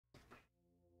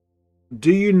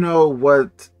Do you know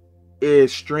what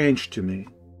is strange to me?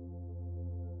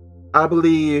 I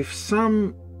believe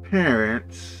some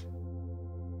parents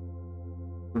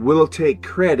will take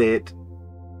credit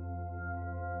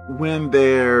when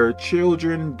their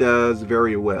children does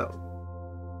very well.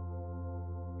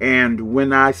 And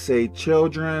when I say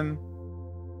children,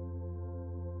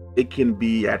 it can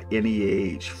be at any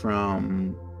age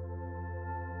from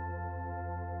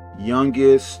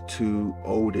youngest to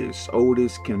oldest.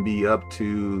 Oldest can be up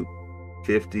to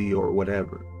 50 or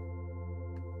whatever.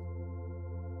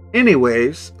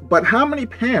 Anyways, but how many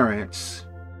parents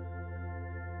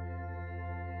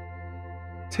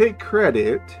take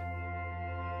credit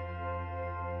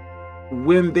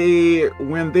when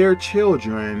their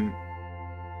children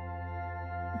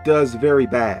does very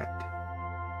bad?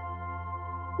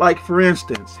 Like, for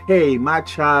instance, hey, my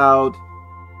child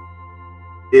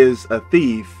is a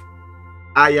thief.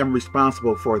 I am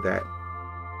responsible for that.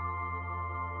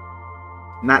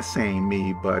 Not saying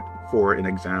me, but for an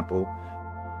example.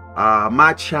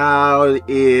 My child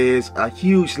is a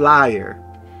huge liar.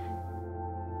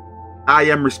 I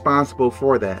am responsible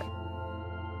for that.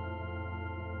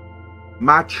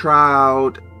 My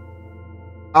child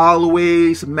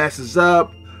always messes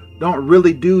up, don't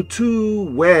really do too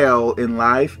well in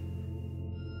life.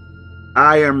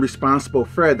 I am responsible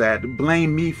for that.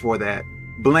 Blame me for that.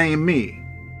 Blame me.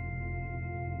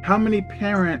 How many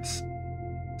parents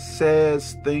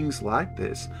says things like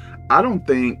this? I don't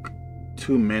think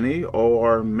too many,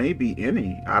 or maybe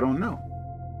any. I don't know.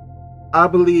 I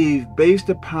believe based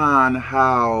upon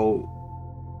how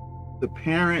the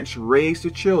parents raise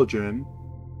the children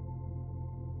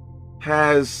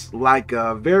has like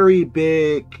a very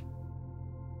big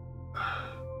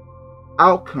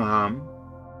outcome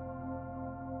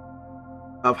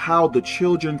of how the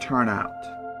children turn out.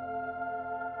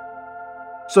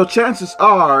 So chances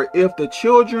are, if the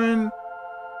children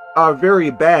are very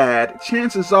bad,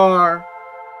 chances are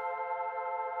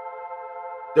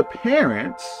the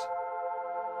parents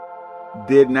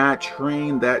did not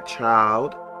train that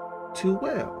child too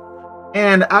well.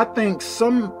 And I think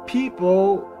some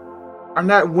people are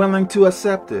not willing to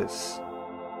accept this.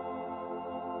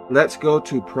 Let's go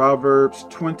to Proverbs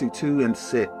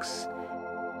 22:6.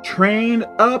 Train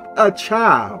up a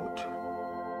child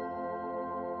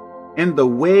in the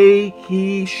way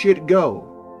he should go,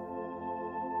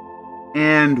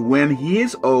 and when he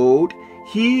is old,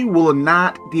 he will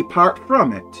not depart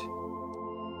from it.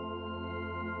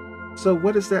 So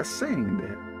what is that saying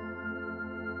then?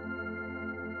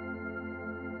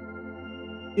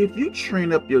 If you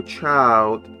train up your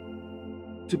child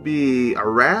to be a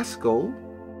rascal,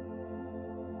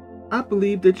 I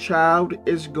believe the child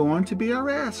is going to be a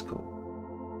rascal.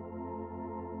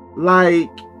 Like,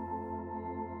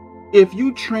 if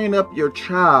you train up your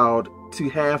child to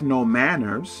have no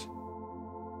manners,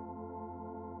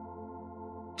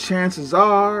 chances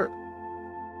are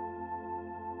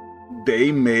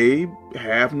they may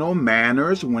have no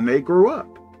manners when they grow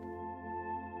up.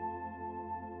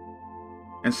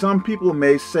 And some people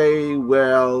may say,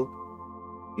 well,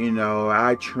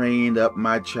 I trained up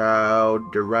my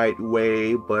child the right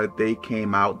way, but they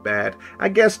came out bad. I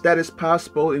guess that is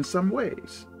possible in some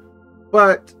ways.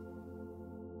 But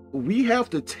we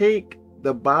have to take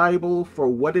the Bible for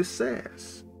what it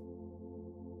says.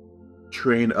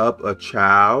 Train up a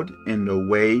child in the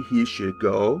way he should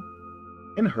go,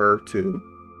 and her too.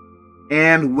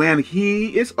 And when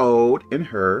he is old, and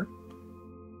her,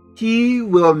 he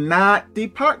will not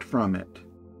depart from it.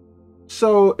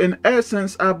 So in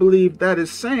essence, I believe that is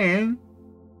saying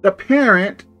the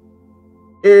parent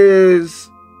is,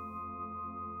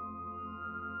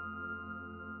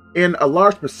 in a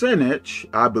large percentage,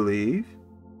 I believe,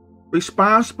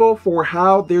 responsible for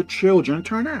how their children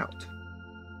turn out.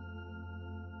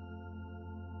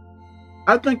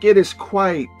 I think it is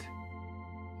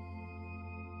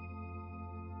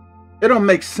it don't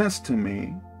make sense to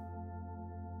me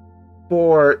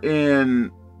for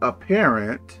a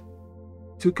parent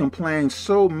to complain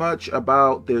so much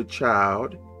about their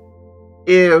child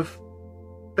if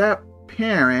that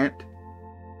parent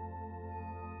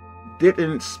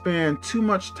didn't spend too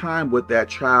much time with that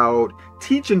child,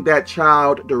 teaching that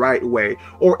child the right way.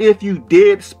 Or if you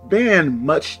did spend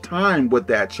much time with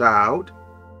that child,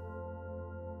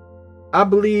 I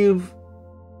believe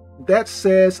that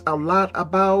says a lot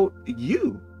about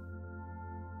you.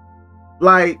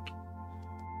 Like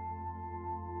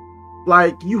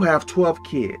you have 12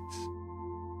 kids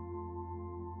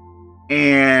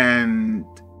and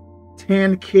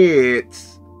 10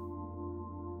 kids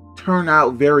turn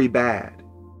out very bad.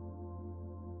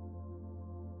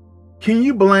 Can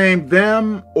you blame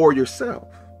them or yourself?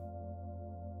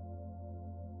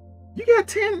 You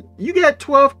got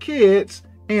 12 kids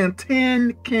and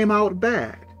 10 came out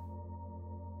bad.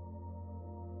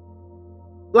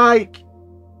 Like,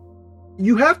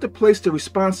 you have to place the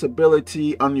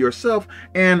responsibility on yourself,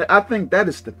 and I think that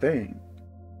is the thing.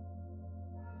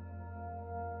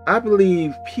 I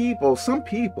believe some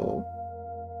people,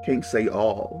 can't say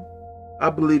all, I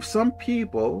believe some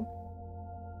people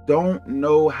don't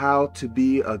know how to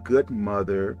be a good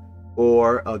mother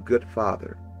or a good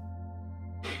father.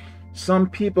 Some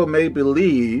people may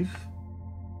believe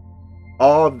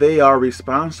all they are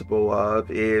responsible of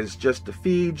is just to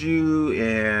feed you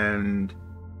and,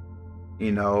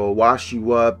 wash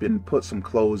you up and put some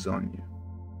clothes on you.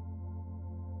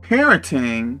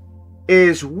 Parenting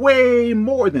is way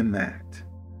more than that.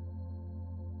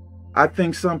 I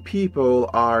think some people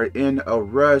are in a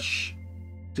rush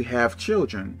to have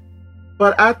children,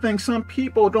 but I think some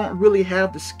people don't really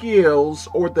have the skills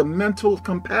or the mental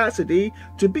capacity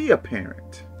to be a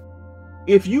parent.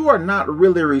 If you are not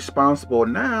really responsible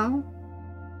now,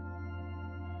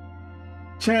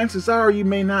 chances are you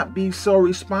may not be so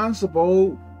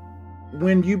responsible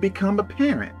when you become a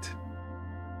parent.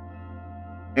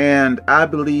 And I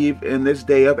believe in this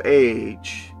day of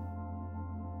age,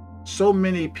 so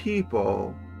many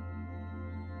people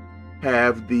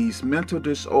have these mental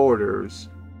disorders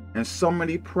and so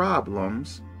many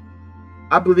problems.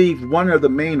 I believe one of the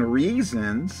main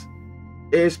reasons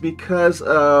is because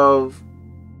of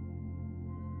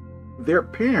their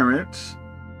parents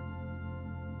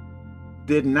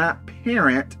did not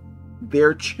parent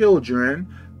their children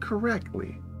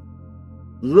correctly.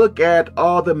 Look at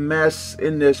all the mess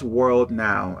in this world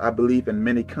now, I believe in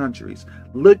many countries.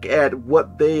 Look at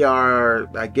what they are,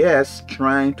 I guess,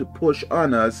 trying to push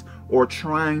on us or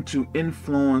trying to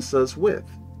influence us with.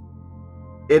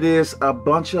 It is a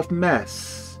bunch of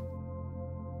mess.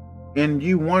 And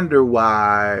you wonder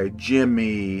why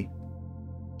Jimmy,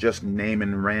 just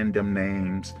naming random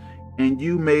names, and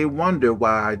you may wonder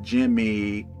why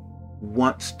Jimmy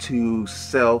wants to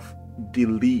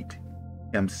self-delete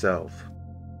himself.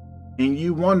 And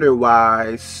you wonder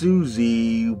why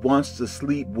Susie wants to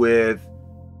sleep with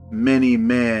many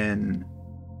men.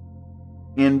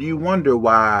 And you wonder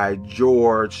why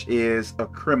George is a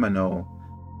criminal,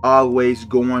 always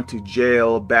going to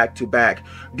jail back to back.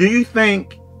 Do you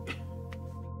think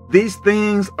these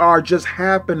things are just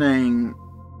happening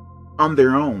on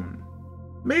their own?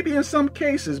 Maybe in some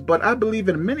cases, but I believe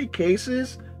in many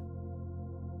cases,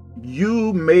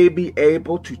 you may be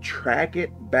able to track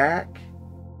it back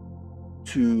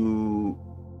to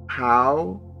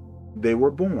how they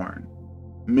were born,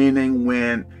 meaning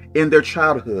when in their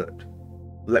childhood.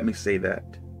 Let me say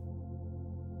that.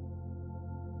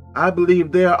 I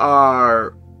believe there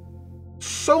are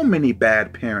so many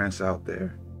bad parents out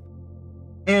there,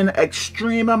 in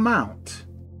extreme amount.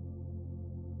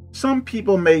 Some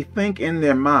people may think in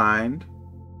their mind,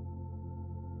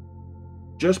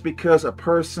 just because a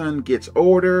person gets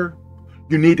older,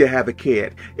 you need to have a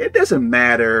kid. It doesn't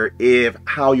matter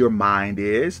how your mind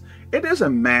is. It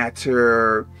doesn't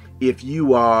matter if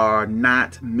you are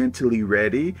not mentally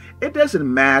ready. It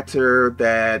doesn't matter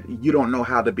that you don't know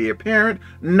how to be a parent.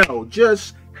 No,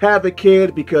 just have a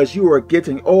kid because you are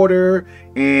getting older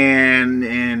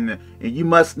and you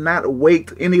must not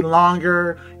wait any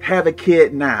longer. Have a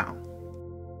kid now.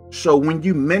 So when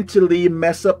you mentally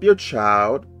mess up your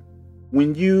child,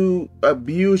 when you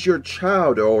abuse your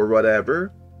child or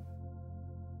whatever,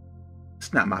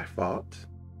 it's not my fault.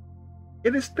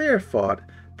 It is their fault.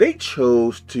 They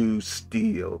chose to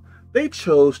steal. They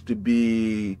chose to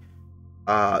be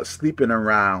sleeping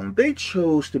around. They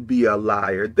chose to be a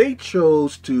liar. They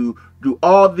chose to do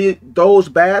all those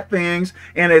bad things,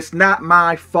 and it's not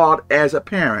my fault as a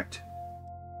parent.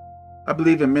 I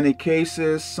believe in many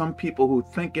cases, some people who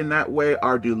think in that way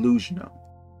are delusional.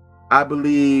 I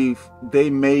believe they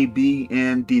may be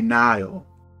in denial.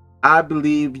 I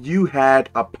believe you had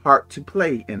a part to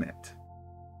play in it.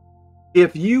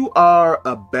 If you are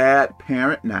a bad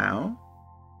parent now,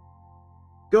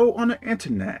 go on the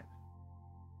internet.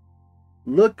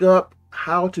 Look up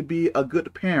how to be a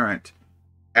good parent.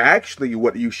 Actually,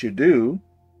 what you should do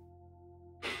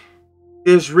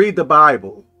is read the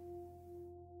Bible.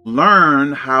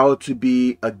 Learn how to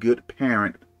be a good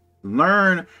parent.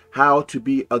 Learn how to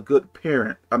be a good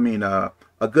parent.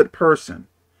 A good person.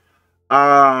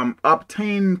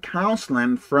 Obtain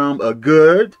counseling from a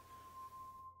good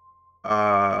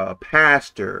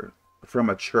pastor from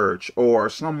a church, or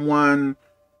someone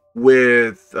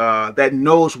with that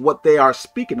knows what they are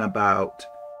speaking about,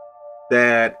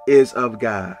 that is of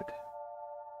God.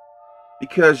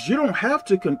 Because you don't have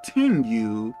to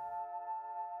continue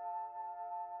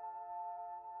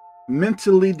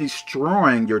mentally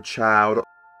destroying your child.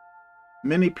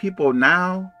 Many people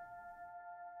now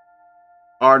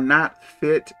are not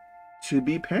fit to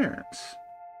be parents,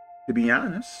 to be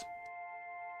honest.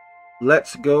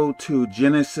 Let's go to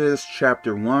Genesis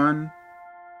chapter 1.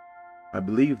 I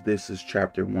believe this is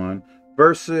chapter 1,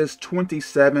 verses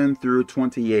 27 through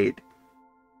 28.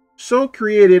 So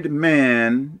created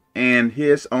man in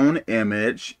his own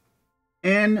image.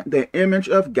 In the image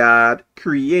of God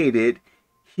created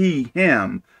he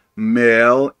him.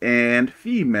 Male and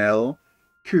female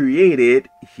created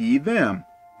he them.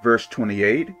 Verse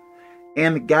 28.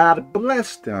 And God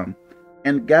blessed them.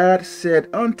 And God said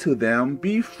unto them,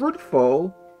 Be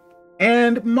fruitful,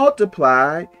 and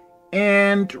multiply,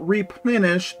 and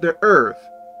replenish the earth,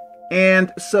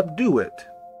 and subdue it.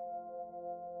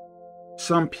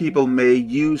 Some people may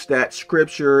use that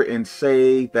scripture and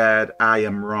say that I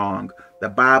am wrong. The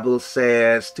Bible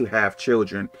says to have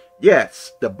children.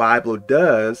 Yes, the Bible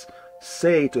does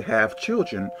say to have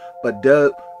children, but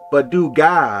do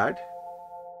God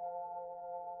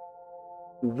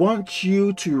want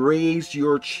you to raise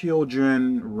your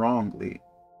children wrongly?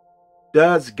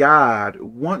 Does God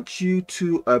want you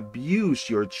to abuse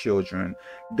your children?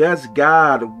 Does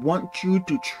God want you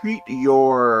to treat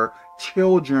your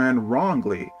children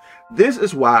wrongly? This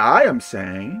is why I am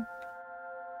saying,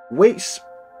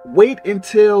 wait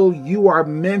until you are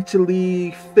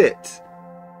mentally fit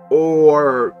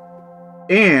or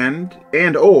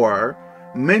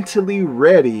mentally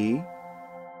ready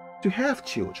to have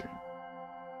children.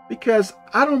 Because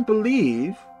I don't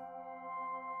believe,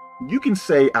 you can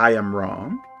say I am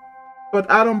wrong,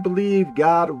 but I don't believe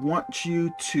God wants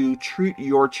you to treat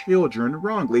your children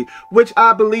wrongly, which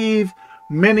I believe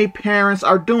many parents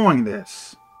are doing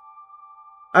this.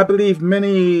 I believe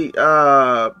many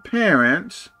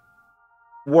parents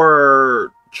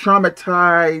were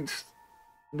traumatized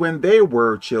when they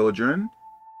were children.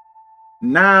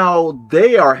 Now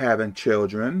they are having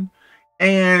children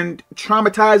and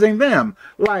traumatizing them.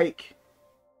 Like,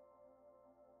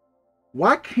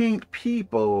 why can't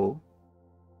people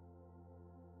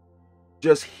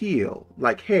just heal?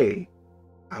 Like, hey,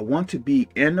 I want to be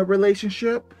in a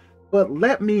relationship, but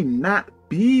let me not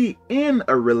be in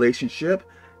a relationship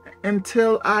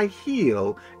until I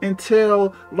heal,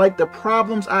 until, like, the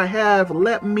problems I have,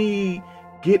 let me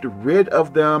get rid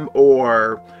of them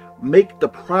or make the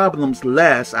problems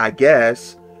less, I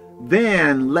guess.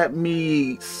 Then let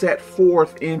me set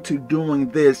forth into doing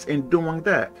this and doing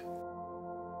that.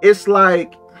 It's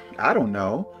like, I don't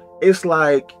know, it's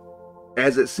like,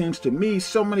 as it seems to me,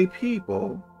 so many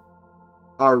people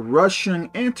are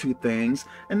rushing into things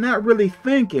and not really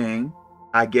thinking,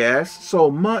 I guess,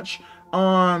 so much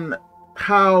on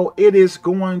how it is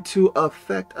going to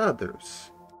affect others.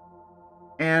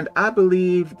 And I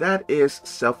believe that is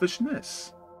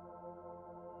selfishness.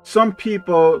 Some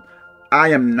people, I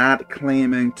am not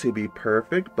claiming to be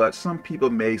perfect, but some people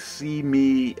may see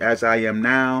me as I am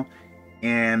now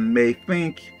and may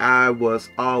think I was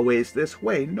always this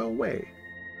way. No way.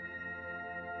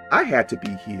 I had to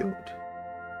be healed.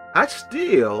 I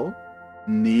still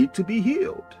need to be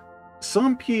healed.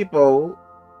 Some people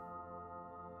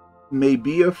may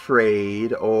be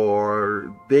afraid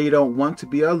or they don't want to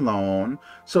be alone.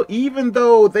 So even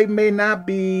though they may not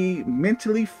be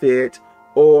mentally fit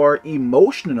or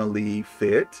emotionally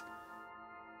fit,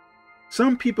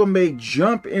 some people may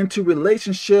jump into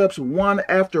relationships one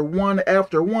after one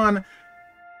after one,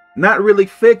 not really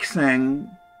fixing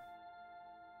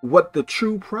what the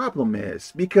true problem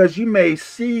is, because you may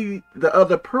see the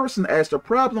other person as the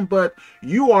problem, but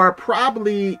you are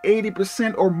probably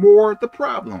 80% or more the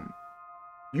problem.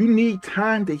 You need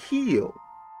time to heal.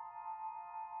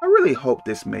 I really hope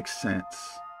this makes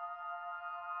sense.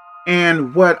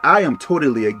 And what I am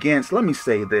totally against, let me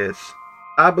say this.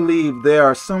 I believe there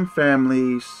are some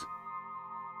families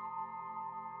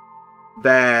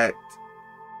that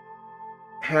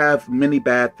have many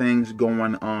bad things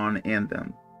going on in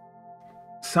them.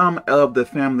 Some of the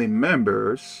family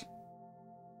members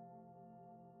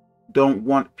don't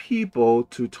want people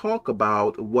to talk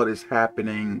about what is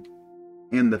happening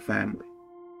in the family.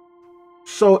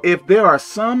 So if there are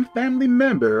some family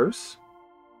members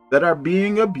that are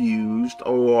being abused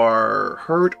or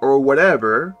hurt or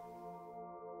whatever,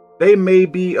 they may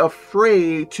be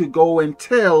afraid to go and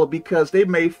tell because they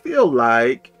may feel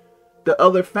like the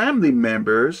other family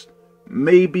members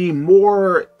may be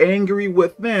more angry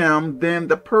with them than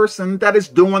the person that is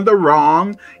doing the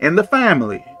wrong in the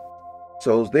family.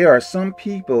 So there are some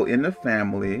people in the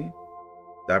family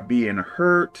that are being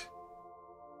hurt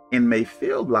and may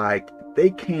feel like they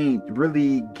can't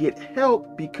really get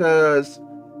help because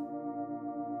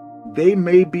they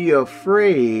may be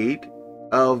afraid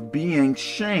of being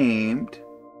shamed,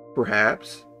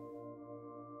 perhaps,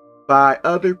 by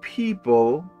other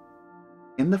people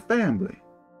in the family.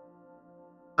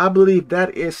 I believe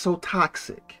that is so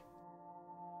toxic.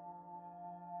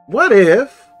 What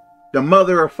if the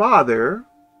mother or father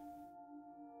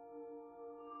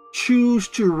choose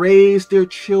to raise their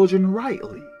children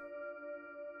rightly?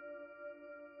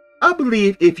 I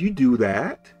believe if you do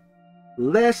that,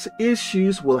 less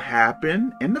issues will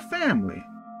happen in the family.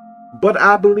 But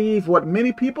I believe what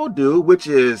many people do, which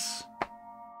is,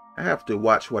 I have to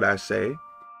watch what I say,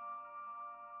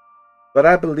 but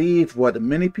I believe what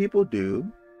many people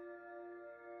do,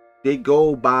 they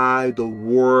go by the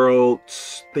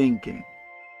world's thinking.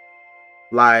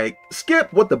 Like,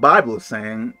 skip what the Bible is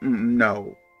saying.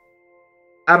 No.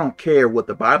 I don't care what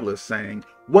the Bible is saying.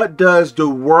 What does the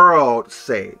world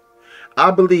say?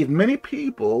 I believe many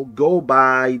people go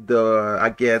by the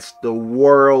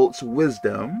world's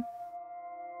wisdom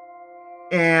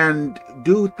and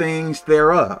do things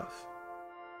thereof,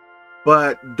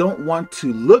 but don't want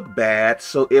to look bad.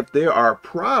 So if there are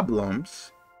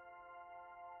problems,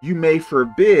 you may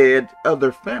forbid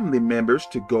other family members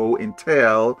to go and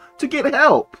tell to get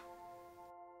help.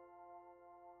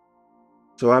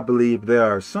 So I believe there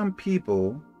are some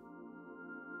people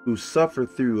who suffer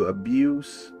through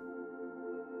abuse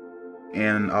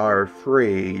and are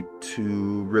afraid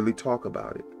to really talk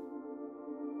about it.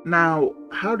 Now,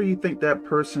 how do you think that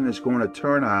person is going to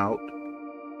turn out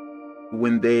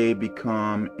when they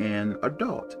become an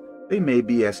adult? They may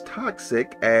be as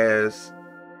toxic as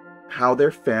how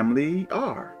their family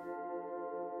are.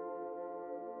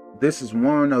 This is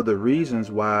one of the reasons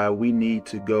why we need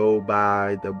to go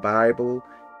by the Bible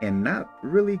and not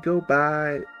really go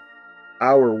by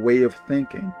our way of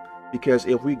thinking. Because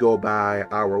if we go by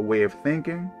our way of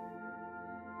thinking,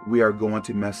 we are going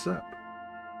to mess up.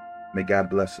 May God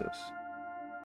bless us.